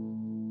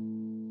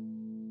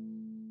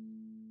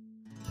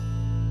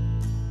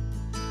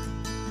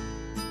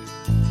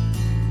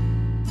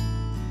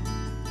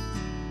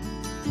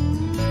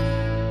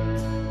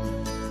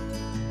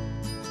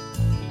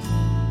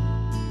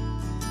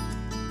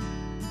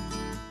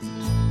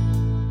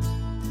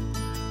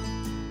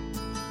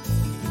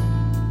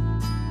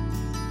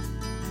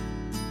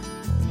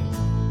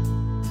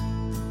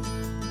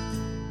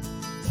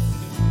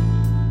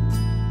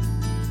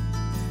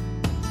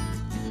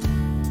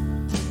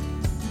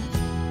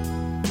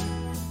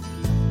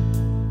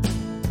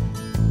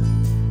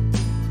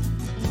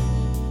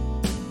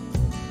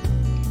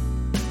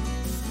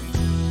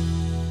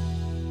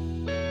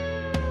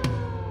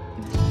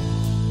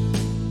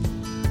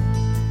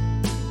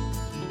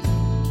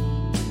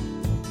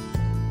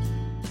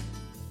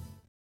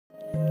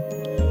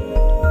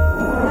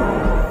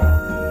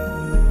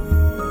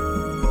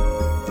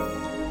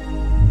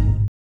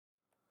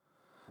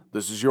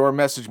This is your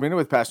Message Minute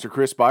with Pastor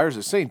Chris Byers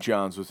of St.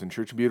 John's Lutheran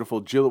Church in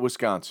beautiful Gillett,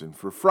 Wisconsin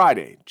for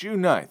Friday,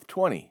 June 9th,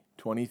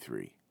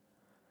 2023.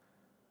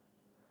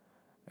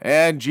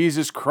 And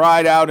Jesus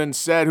cried out and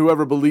said,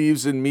 "Whoever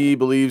believes in me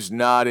believes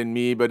not in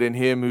me, but in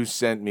him who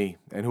sent me.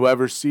 And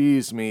whoever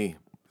sees me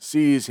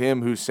sees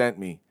him who sent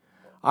me.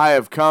 I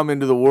have come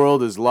into the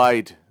world as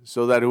light,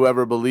 so that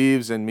whoever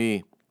believes in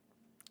me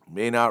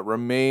may not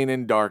remain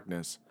in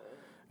darkness.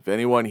 If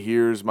anyone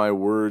hears my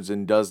words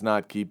and does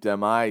not keep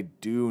them, I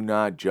do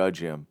not judge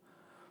him.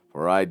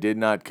 For I did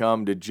not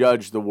come to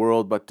judge the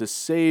world, but to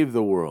save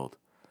the world.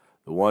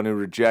 The one who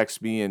rejects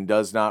me and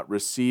does not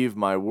receive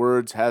my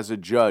words has a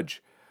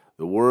judge.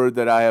 The word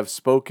that I have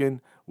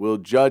spoken will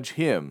judge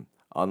him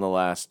on the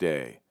last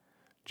day."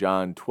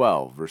 John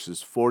 12,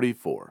 verses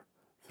 44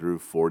 through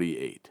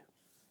 48.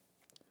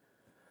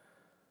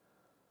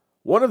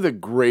 One of the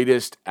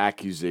greatest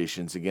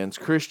accusations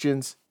against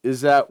Christians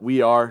is that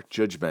we are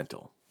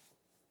judgmental.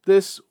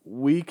 This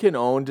we can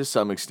own to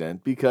some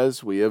extent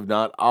because we have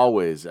not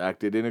always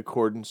acted in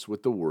accordance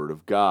with the Word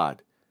of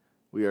God.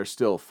 We are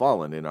still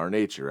fallen in our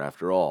nature,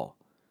 after all.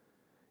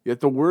 Yet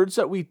the words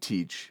that we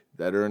teach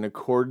that are in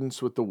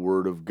accordance with the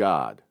Word of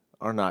God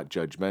are not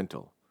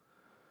judgmental.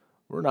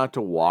 We're not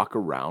to walk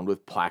around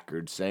with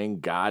placards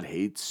saying God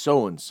hates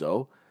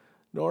so-and-so,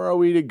 nor are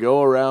we to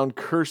go around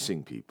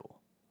cursing people.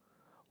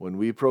 When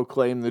we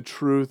proclaim the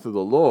truth of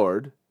the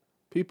Lord,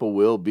 people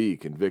will be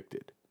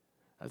convicted.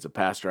 As a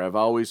pastor, I've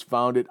always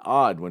found it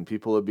odd when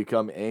people have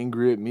become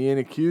angry at me and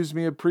accuse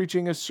me of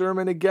preaching a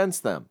sermon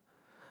against them.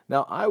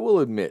 Now, I will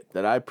admit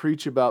that I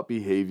preach about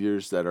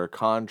behaviors that are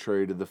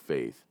contrary to the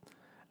faith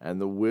and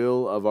the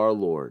will of our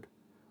Lord,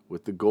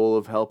 with the goal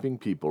of helping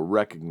people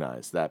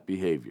recognize that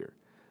behavior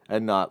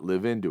and not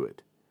live into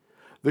it.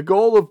 The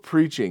goal of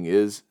preaching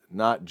is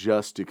not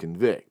just to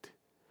convict,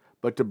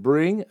 but to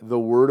bring the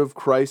word of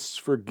Christ's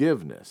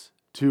forgiveness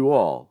to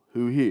all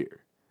who hear.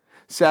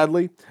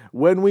 Sadly,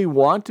 when we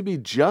want to be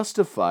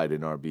justified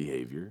in our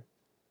behavior,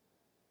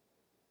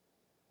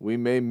 we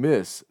may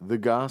miss the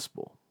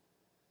gospel.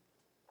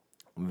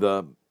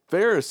 The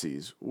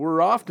Pharisees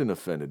were often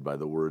offended by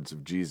the words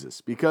of Jesus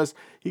because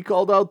he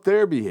called out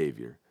their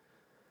behavior.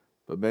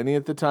 But many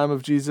at the time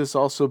of Jesus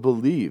also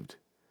believed,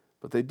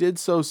 but they did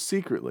so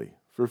secretly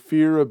for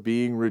fear of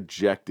being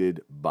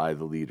rejected by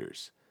the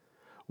leaders.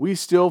 We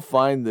still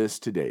find this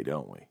today,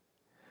 don't we?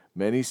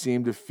 Many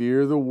seem to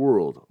fear the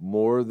world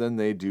more than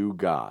they do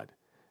God,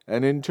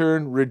 and in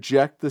turn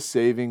reject the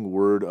saving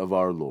word of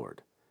our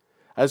Lord.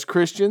 As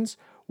Christians,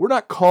 we're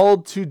not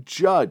called to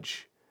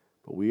judge,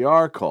 but we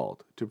are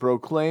called to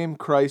proclaim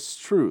Christ's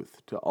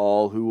truth to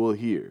all who will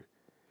hear.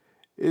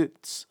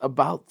 It's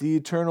about the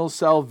eternal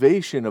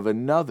salvation of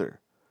another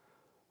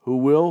who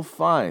will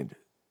find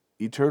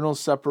eternal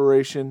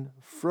separation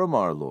from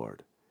our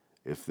Lord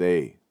if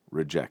they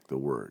reject the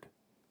word.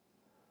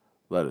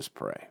 Let us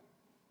pray.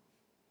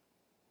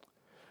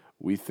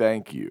 We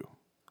thank you,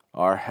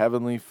 our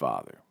Heavenly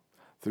Father,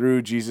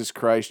 through Jesus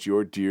Christ,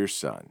 your dear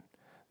Son,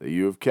 that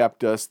you have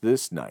kept us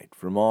this night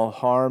from all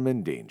harm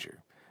and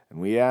danger,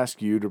 and we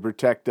ask you to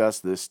protect us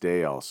this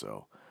day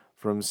also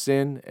from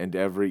sin and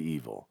every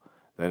evil,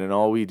 that in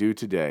all we do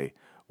today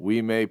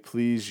we may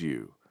please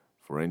you.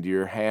 For into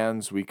your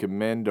hands we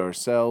commend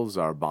ourselves,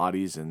 our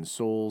bodies and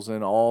souls,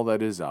 and all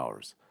that is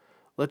ours.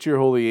 Let your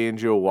holy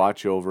angel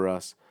watch over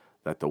us,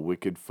 that the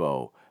wicked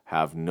foe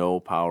have no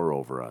power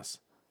over us.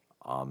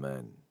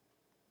 Amen.